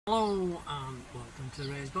Hello and welcome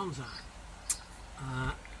to Ray's Bonsai.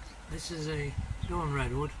 This is a Dawn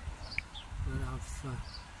Redwood that I've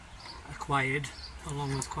acquired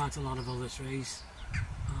along with quite a lot of other trees,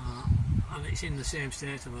 and it's in the same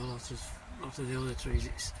state of a lot of the other trees.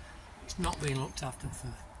 It's not been looked after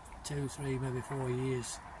for 2, 3, maybe 4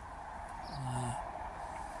 years.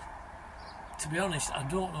 To be honest, I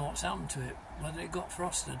don't know what's happened to it, whether it got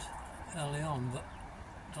frosted early on, but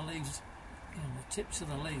the leaves, the tips of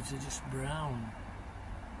the leaves are just brown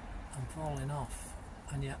and falling off,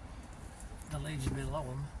 and yet the leaves below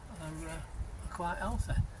them are quite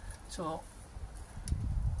healthy. So,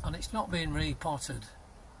 and it's not been repotted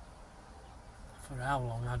for how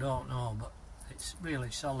long I don't know, but it's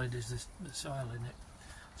really solid as the soil in it.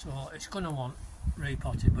 So it's going to want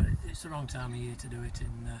repotted, but it's the wrong time of year to do it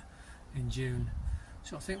in June.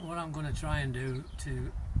 So I think what I'm going to try and do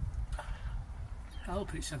to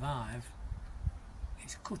help it survive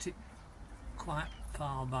is cut it quite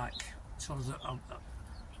far back, so that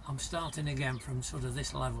I'm starting again from sort of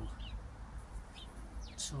this level.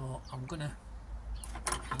 So I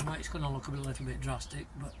know it's going to look a little bit drastic,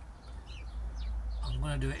 but I'm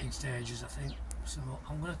going to do it in stages, I think. So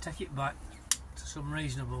I'm going to take it back to some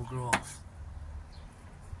reasonable growth.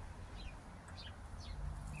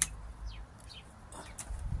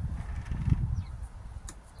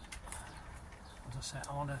 As I say,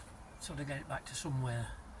 I want to sort of get it back to somewhere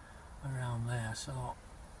around there. So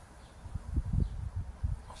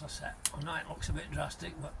as I said, I know it looks a bit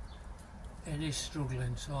drastic, but it is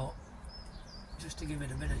struggling. So just to give it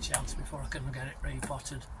a bit of chance before I can get it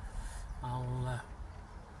repotted, I'll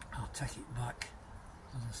take it back,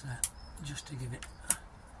 as I said, just to give it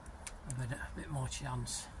a bit more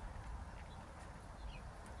chance.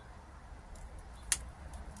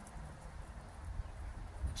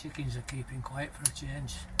 The chickens are keeping quiet for a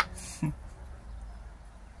change. So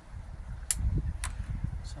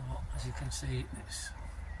as you can see, it's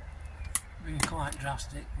been quite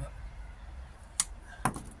drastic, but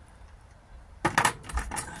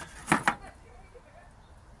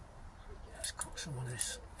let's cut some of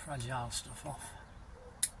this fragile stuff off.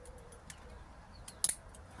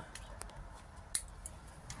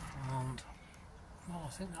 And well, I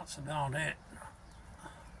think that's about it.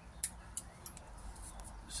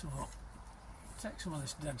 So take some of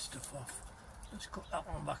this dead stuff off. Let's cut that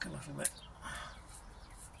one back a little bit.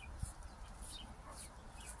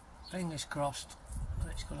 Fingers crossed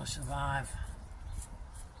that it's going to survive.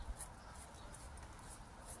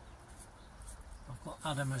 I've got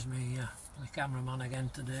Adam as my cameraman again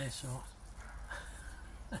today, so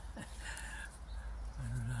and,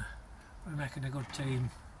 we're making a good team.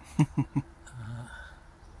 I'll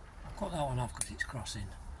cut that one off because it's crossing.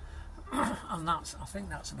 And I think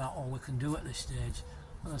that's about all we can do at this stage.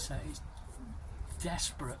 As I say, it's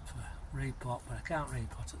desperate for repot, but I can't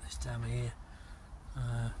repot at this time of year.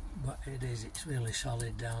 But it's really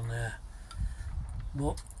solid down there.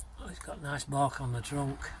 But it's got nice bark on the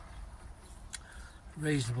trunk,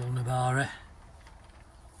 reasonable nabari.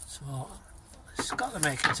 So it's got the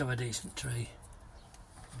makings of a decent tree.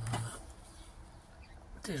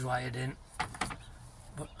 It is wired in,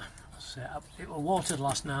 but it was watered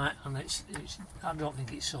last night, and I don't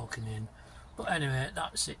think it's soaking in. But anyway,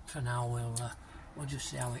 that's it for now. We'll just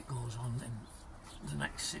see how it goes on in the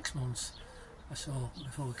next 6 months or so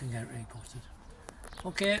before we can get it repotted.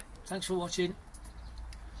 Okay, thanks for watching.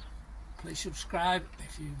 Please subscribe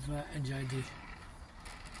if you've enjoyed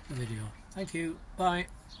the video. Thank you. Bye.